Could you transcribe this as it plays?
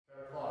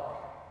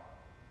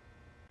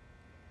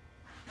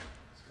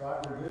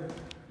Scott, we're good.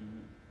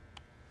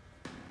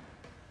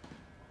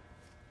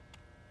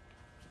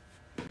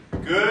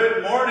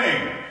 Good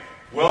morning.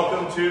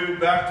 Welcome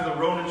back to the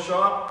Ronin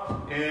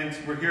shop, and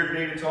we're here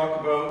today to talk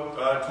about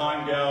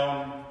tying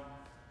down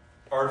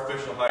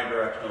artificial high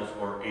directionals,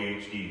 or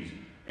AHDs.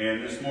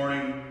 And this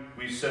morning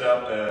we set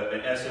up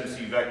an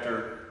SMC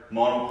vector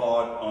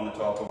monopod on the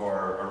top of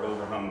our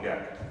overhung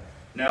deck.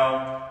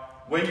 Now,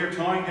 when you're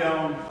tying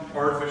down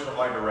artificial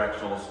high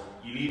directionals,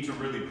 you need to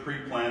really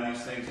pre-plan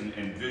these things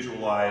and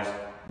visualize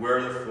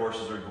where the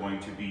forces are going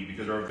to be,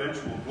 because our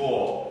eventual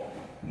goal,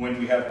 when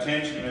we have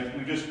tension, if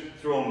we just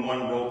throw in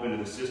one rope into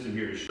the system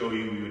here to show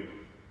you,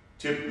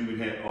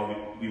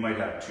 we might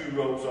have two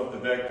ropes off the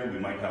vector, we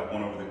might have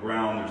one over the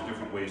ground. There's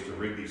different ways to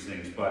rig these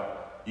things,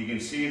 but you can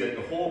see that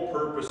the whole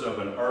purpose of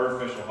an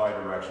artificial high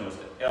directional is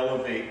to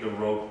elevate the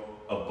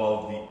rope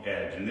above the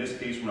edge. In this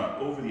case, we're not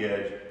over the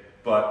edge,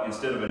 but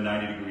instead of a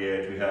 90-degree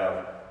edge, we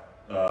have,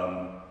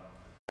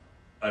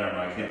 I don't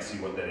know, I can't see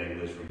what that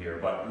angle is from here,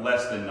 but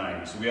less than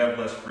 90. So we have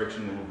less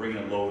friction when we're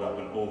bringing a load up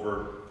and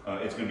over.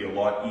 It's going to be a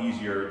lot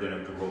easier than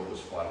if the rope was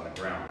flat on the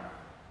ground.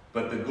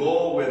 But the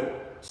goal with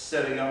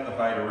setting up the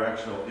high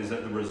directional is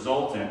that the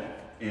resultant,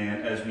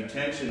 and as we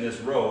tension this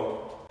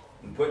rope,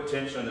 and put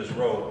tension on this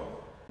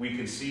rope, we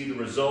can see the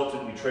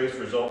resultant, we trace the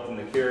result from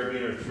the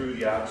carabiner through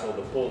the axle of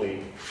the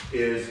pulley,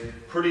 is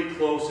pretty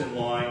close in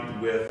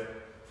line with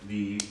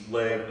the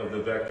leg of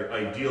the vector.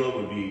 Ideal it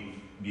would be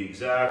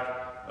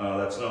exact.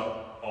 That's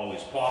not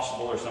always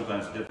possible, or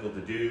sometimes difficult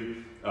to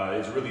do.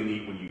 It's really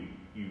neat when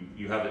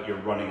you have that you're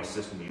running a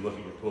system, you look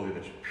at your pulley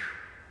that's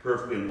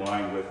perfectly in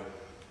line with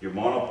your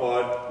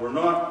monopod. We're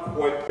not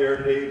quite there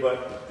today,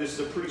 but this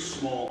is a pretty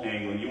small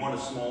angle. You want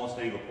the smallest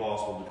angle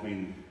possible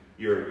between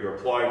your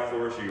applied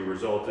force, or your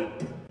resultant,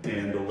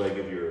 and the leg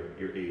of your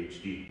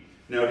AHD.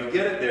 Now, to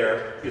get it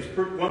there, it's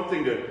one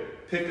thing to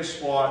pick a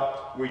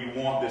spot where you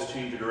want this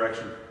change of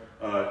direction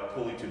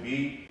pulley to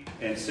be,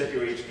 and set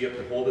your AHD up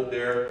to hold it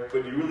there,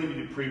 but you really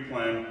need to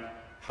pre-plan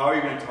how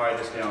you're going to tie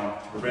this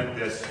down to prevent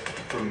this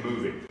from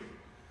moving.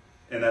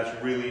 And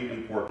that's really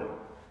important,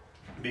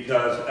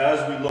 because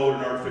as we load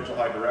an artificial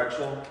high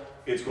directional,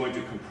 it's going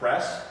to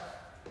compress,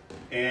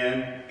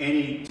 and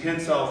any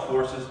tensile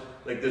forces,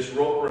 like this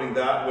rope running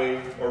that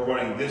way or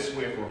running this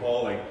way if we're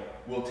hauling,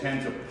 will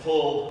tend to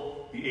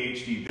pull the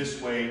AHD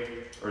this way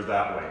or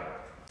that way.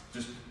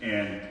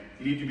 And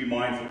you need to be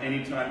mindful,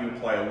 anytime you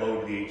apply a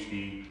load to the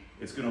AHD,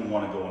 it's going to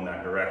want to go in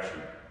that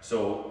direction.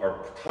 So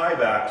our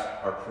tiebacks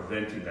are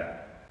preventing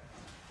that.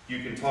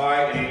 You can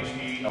tie an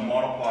AHD, a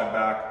monopod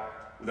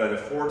back, with either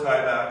 4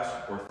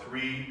 tiebacks or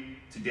 3.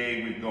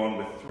 Today we've gone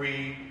with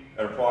 3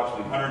 at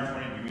approximately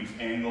 120 degrees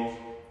angles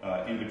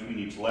in between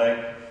each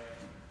leg.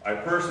 I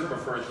personally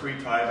prefer 3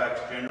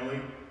 tiebacks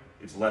generally.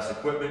 It's less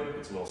equipment,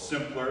 it's a little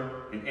simpler,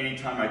 and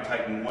anytime I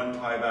tighten one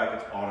tieback,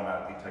 it's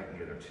automatically tighten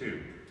the other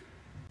 2.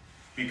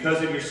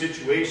 Because of your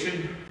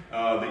situation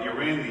that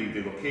you're in,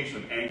 the location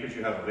of anchors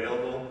you have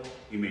available,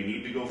 you may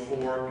need to go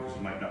 4 because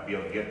you might not be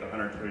able to get the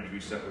 120 degree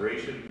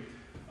separation.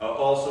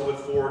 Also with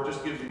 4,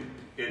 just gives you,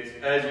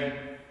 as you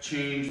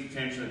change the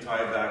tension of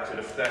tiebacks, it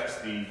affects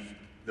the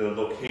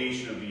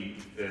location of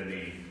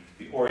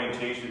the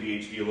orientation of the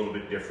HD a little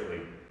bit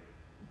differently.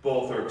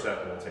 Both are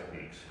acceptable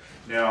techniques.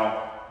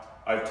 Now,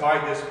 I've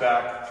tied this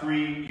back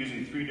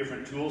using 3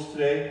 different tools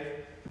today.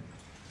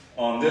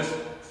 On this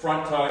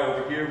front tie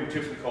over here, we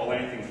typically call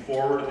anything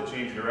forward at the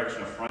change of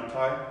direction a front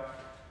tie.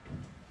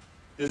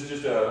 This is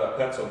just a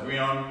Petzl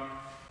Grion,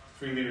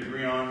 3-meter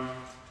Grion,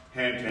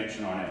 hand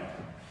tension on it.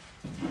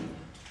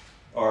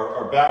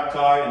 Our back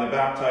tie, and the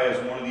back tie is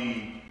one of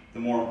the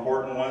more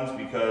important ones,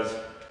 because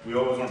we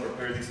always want to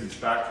prepare these things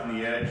back from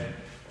the edge.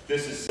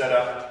 This is set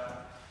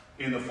up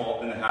in the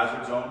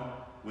hazard zone,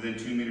 within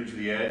 2 meters of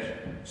the edge.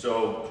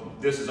 So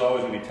this is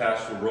always going to be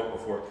attached to a rope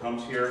before it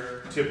comes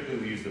here. Typically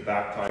we use the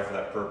back tie for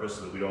that purpose,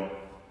 so that we don't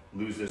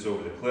lose this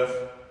over the cliff.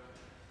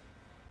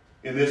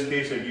 In this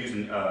case, I've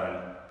used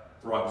a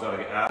Rock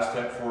Exotic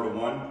Aztec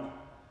 4-to-1.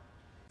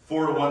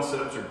 4-to-1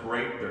 setups are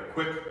great. They're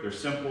quick, they're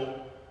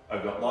simple.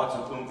 I've got lots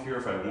of oomph here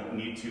if I won't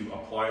need to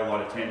apply a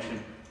lot of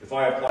tension. If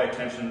I apply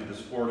tension to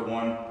this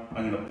 4-to-1,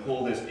 I'm going to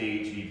pull this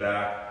AHD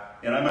back.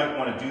 And I might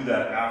want to do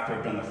that after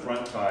I've done the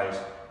front ties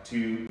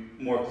to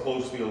more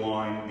closely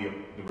align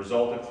the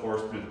resultant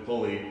force through the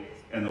pulley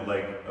and the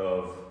leg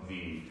of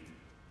the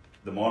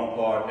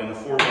monopod. And the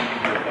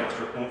 4-to-1 gives you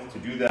extra oomph to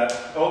do that.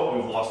 Oh,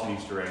 we've lost an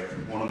Easter egg.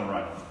 One on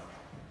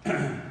the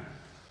run.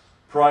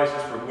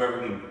 Prizes for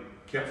whoever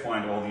can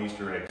find all the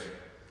Easter eggs.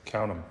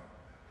 Count them.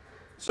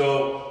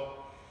 So,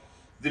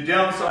 the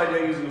downside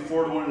to using a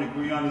 4-to-1 and a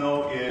Grion,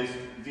 though, is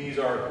these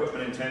are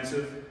equipment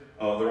intensive.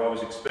 They're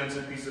always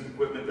expensive pieces of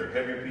equipment, they're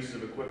heavier pieces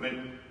of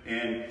equipment,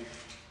 and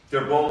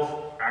they're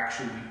both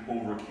actually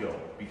overkill,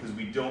 because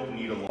we don't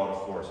need a lot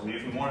of force. I mean,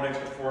 if we wanted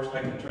extra force,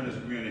 I can turn this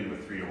Grion into a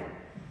 3-to-1.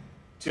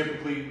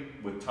 Typically,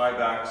 with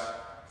tiebacks,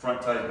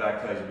 front ties,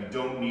 back ties, we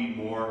don't need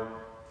more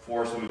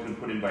force than we can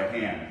put in by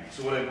hand.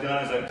 So what I've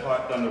done is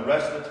I've done the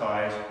rest of the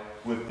ties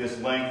with this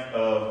length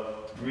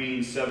of green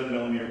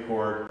 7mm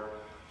cord,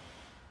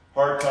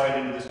 hard tied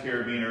into this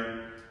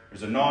carabiner,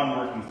 There's a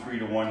non-working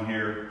 3-to-1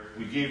 here.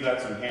 We gave that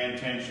some hand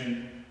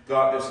tension,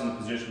 got this in the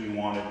position we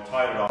wanted,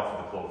 tied it off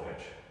with a clove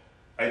hitch.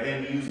 I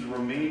then used the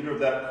remainder of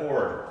that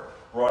cord,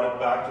 brought it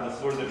back to the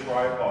foot of the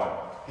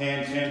tripod,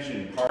 hand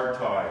tension, hard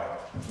tie,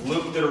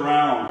 looped it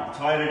around,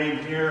 tied it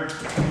in here,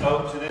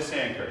 out to this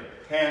anchor,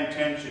 hand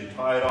tension,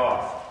 tie it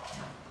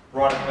off,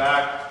 brought it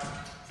back,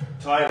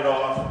 tied it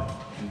off,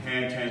 and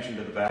hand tension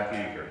to the back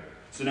anchor.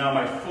 So now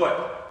my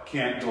foot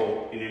can't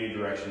go in any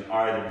direction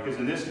either, because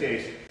in this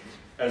case,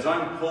 as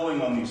I'm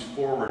pulling on these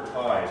forward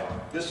ties,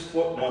 this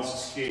foot wants to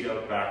skate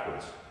out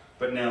backwards,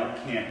 but now it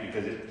can't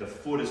because the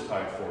foot is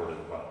tied forward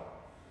as well.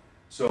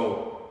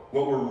 So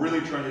what we're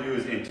really trying to do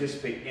is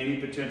anticipate any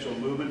potential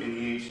movement in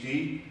the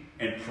HD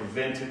and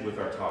prevent it with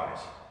our ties.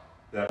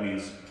 That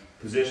means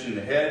positioning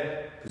the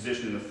head,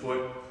 positioning the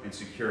foot, and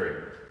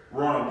securing.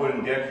 We're on a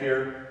wooden deck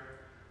here,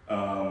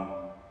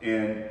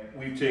 and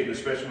we've taken,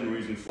 especially when we're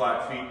using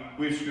flat feet,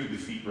 we've screwed the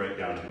feet right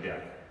down to the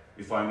deck.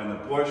 If I'm in the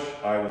bush,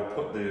 I will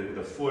put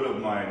the foot of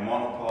my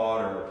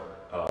monopod,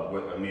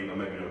 or maybe I'm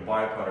making a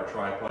bipod or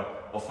tripod,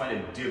 I'll find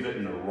a divot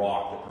in the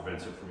rock that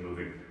prevents it from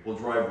moving. We'll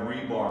drive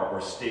rebar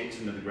or stakes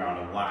into the ground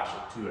and lash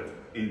it to it.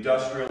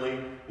 Industrially,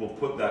 we'll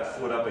put that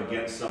foot up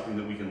against something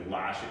that we can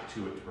lash it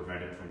to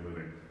prevent it from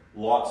moving.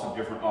 Lots of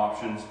different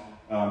options.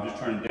 I'm just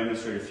trying to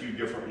demonstrate a few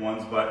different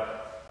ones,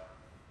 but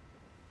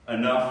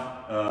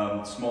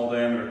enough small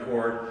diameter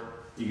cord,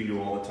 you can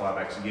do all the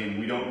tiebacks. Again,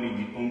 we don't need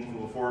the oomph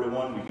of a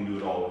 4-to-1, we can do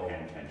it all with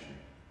hand tension.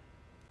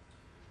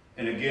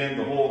 And again,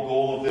 the whole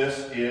goal of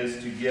this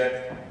is to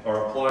get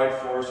our applied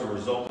force or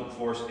resultant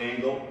force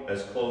angle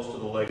as close to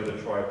the leg of the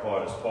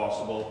tripod as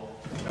possible.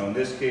 Now in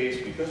this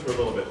case, because we're a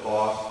little bit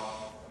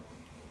off,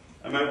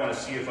 I might want to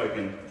see if I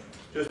can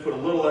just put a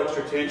little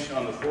extra tension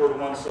on the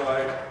 4-to-1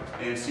 side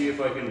and see if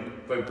I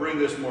bring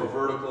this more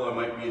vertical, I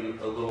might be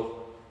a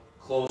little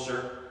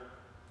closer.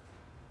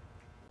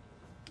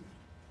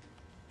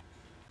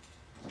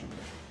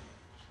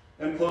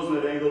 And closing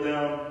that angle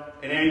down,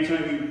 and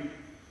anytime you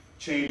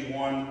change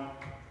one,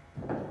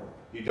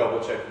 you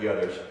double check the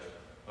others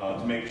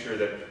to make sure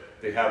that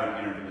they haven't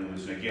entered and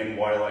loosened. Again,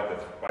 why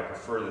I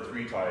prefer the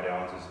 3 tie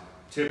downs is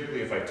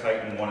typically if I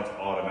tighten one, it's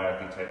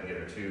automatically tighten the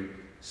other 2.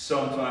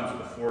 Sometimes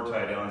with the 4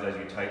 tie downs, as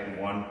you tighten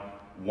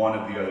one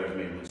of the others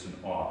may loosen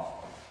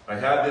off. I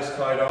had this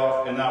tied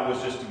off, and that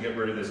was just to get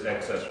rid of this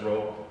excess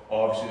rope.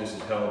 Obviously, this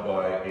is held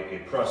by a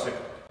prusik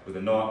with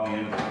a knot in the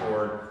end of the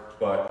cord,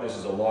 but this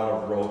is a lot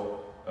of rope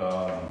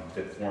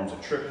that forms a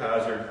trip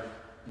hazard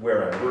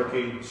where I'm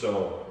working,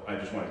 so I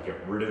just want to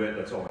get rid of it.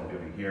 That's all I'm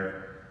doing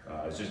here.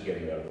 It's just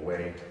getting it out of the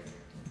way.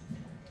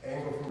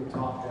 Angle from the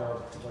top down,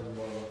 what do you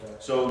want about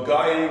that? So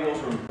guy angles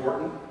are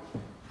important.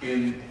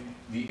 In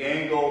the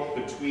angle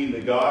between the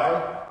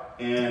guy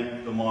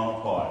and the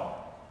monopod,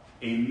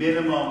 a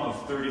minimum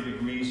of 30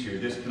 degrees here.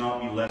 This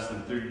cannot be less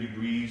than 30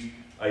 degrees.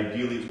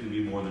 Ideally, it's going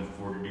to be more than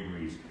 40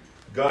 degrees.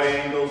 Guy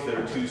angles that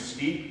are too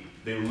steep,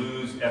 they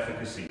lose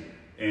efficacy.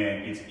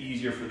 And it's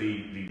easier for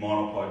the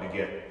monopod to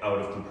get out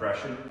of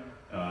compression,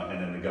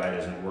 and then the guy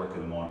doesn't work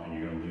in the monopod, and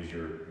you're going to lose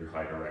your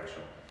high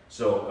directional.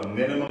 So a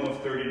minimum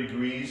of 30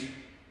 degrees.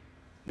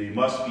 They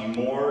must be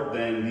more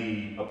than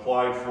the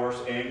applied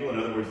force angle. In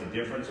other words, the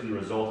difference in the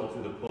resultant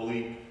through the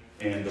pulley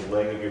and the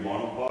leg of your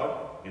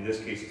monopod. In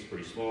this case, it's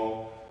pretty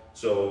small.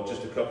 So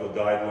just a couple of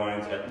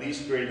guidelines. At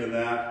least greater than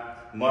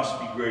that. Must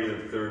be greater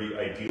than 30.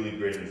 Ideally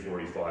greater than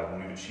 45.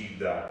 And we've achieved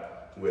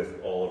that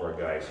with all of our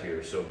guys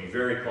here. So be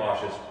very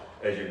cautious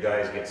as your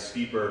guys get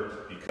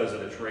steeper because of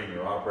the terrain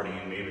you're operating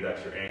in. Maybe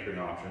that's your anchoring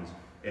options,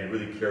 and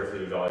really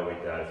carefully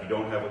evaluate that. If you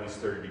don't have at least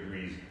 30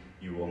 degrees,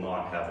 you will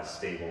not have a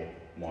stable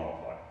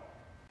monopod.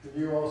 Can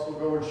you also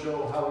go and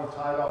show how we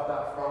tied off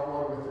that front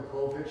one with the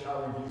clove hitch,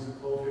 how we use the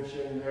clove hitch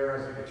in there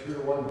as like a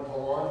 2-to-1 to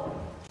pull on,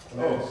 and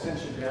then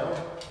cinch it down?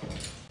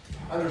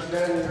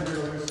 Understanding you're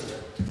going to loosen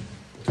it.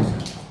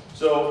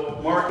 So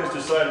Mark has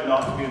decided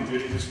not to be in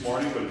video this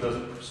morning, but it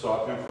doesn't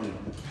stop him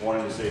from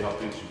wanting to say how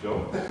things should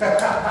go.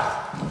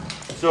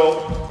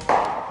 So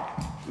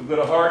we've got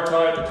a hard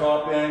tie at the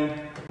top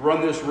end,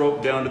 run this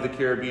rope down to the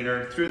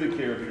carabiner, through the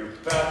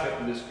carabiner, back up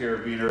to this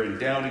carabiner, and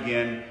down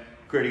again,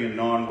 creating a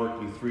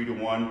non-working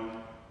 3-to-1.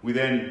 We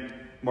then,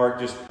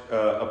 Mark just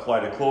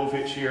applied a clove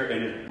hitch here,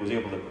 and it was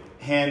able to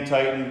hand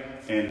tighten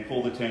and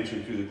pull the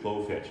tension through the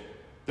clove hitch.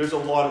 There's a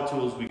lot of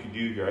tools we could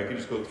do here. I could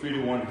just go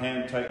 3-to-1,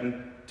 hand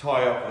tighten,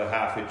 tie up with a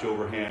half hitch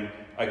overhand.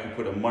 I could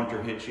put a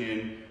munter hitch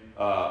in.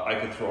 I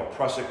could throw a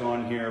prusik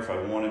on here if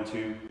I wanted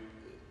to.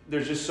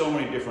 There's just so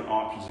many different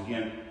options.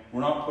 Again,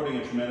 we're not putting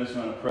a tremendous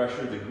amount of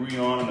pressure. The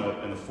Grion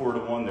and the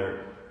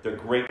 4-to-1, they're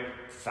great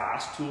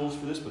fast tools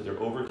for this, but they're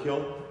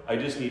overkill. I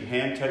just need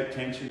hand tight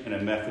tension and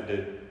a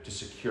method to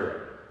secure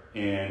it.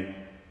 And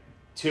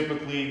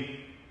typically,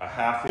 a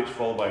half hitch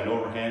followed by an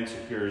overhand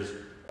secures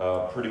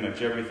pretty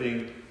much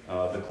everything.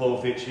 The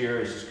clove hitch here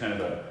is just kind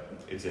of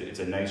it's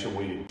a nicer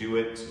way to do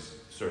it. It's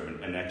sort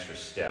of an extra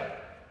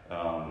step,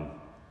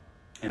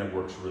 and it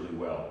works really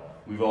well.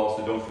 We've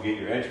also, don't forget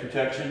your edge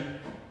protection.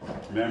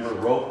 Remember,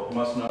 rope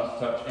must not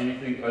touch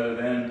anything other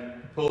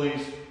than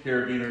pulleys,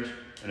 carabiners,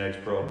 and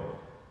edge probe.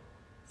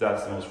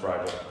 That's the most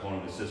fragile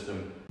component of the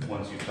system.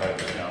 Once you've tied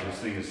this down, this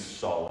thing is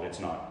solid. It's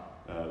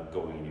not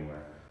going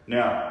anywhere.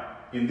 Now,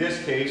 in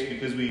this case,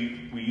 because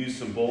we use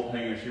some bolt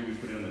hangers here, we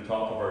put it on the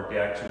top of our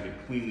deck so we can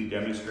cleanly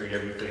demonstrate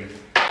everything.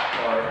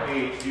 Our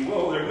AHD,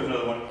 whoa, there goes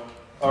another one.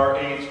 Our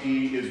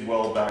AHD is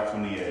well back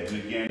from the edge.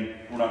 And again,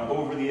 we're not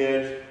over the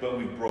edge, but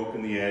we've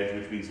broken the edge,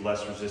 which means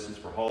less resistance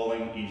for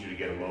hauling, easier to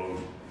get a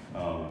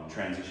load,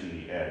 transition to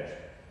the edge.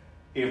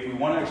 If we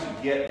want to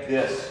actually get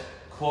this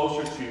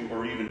closer to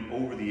or even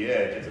over the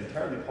edge, it's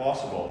entirely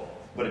possible,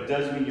 but it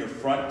does mean your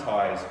front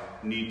ties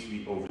need to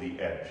be over the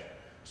edge.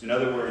 So in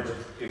other words,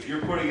 if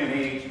you're putting an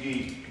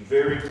AHD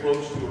very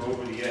close to or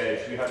over the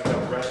edge, you have to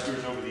have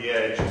rescuers over the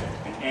edge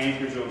and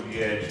anchors over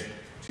the edge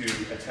to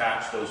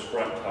attach those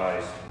front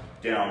ties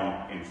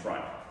down in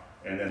front.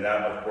 And then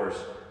that, of course,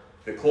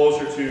 the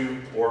closer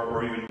to,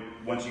 or even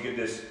once you get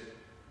this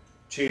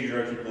change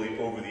direction pulley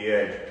over the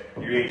edge,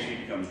 your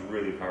AHD becomes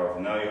really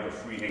powerful. Now you have a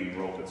free hanging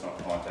rope that's not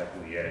in contact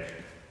with the edge.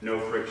 No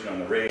friction on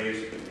the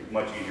raise,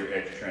 much easier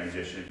edge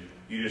transition.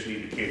 You just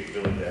need the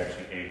capability to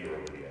actually anchor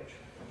over the edge.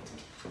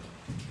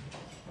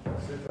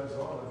 That's it, that's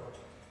all.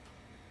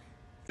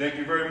 Thank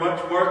you very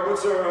much, Mark.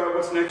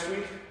 What's next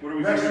week? What are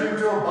we Next week we're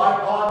doing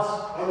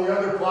bipods on the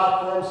other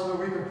platform so that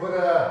we can put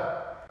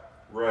a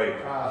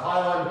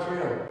high line between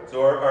them.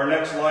 So our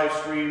next live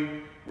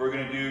stream, we're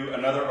going to do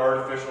another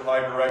artificial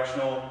high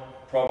directional,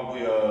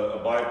 probably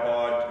a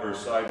bipod or a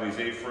sideways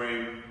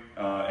A-frame,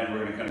 and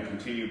we're going to kind of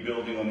continue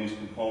building on these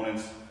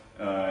components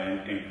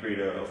and create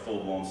a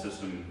full-blown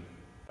system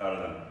out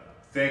of them.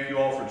 Thank you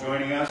all for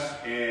joining us,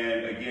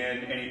 and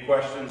again, any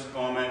questions,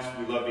 comments,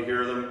 we'd love to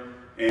hear them,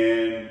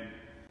 and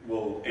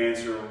we'll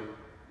answer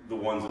the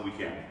ones that we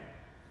can.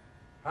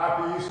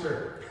 Happy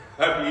Easter.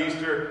 Happy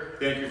Easter.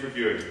 Thank you for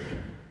viewing.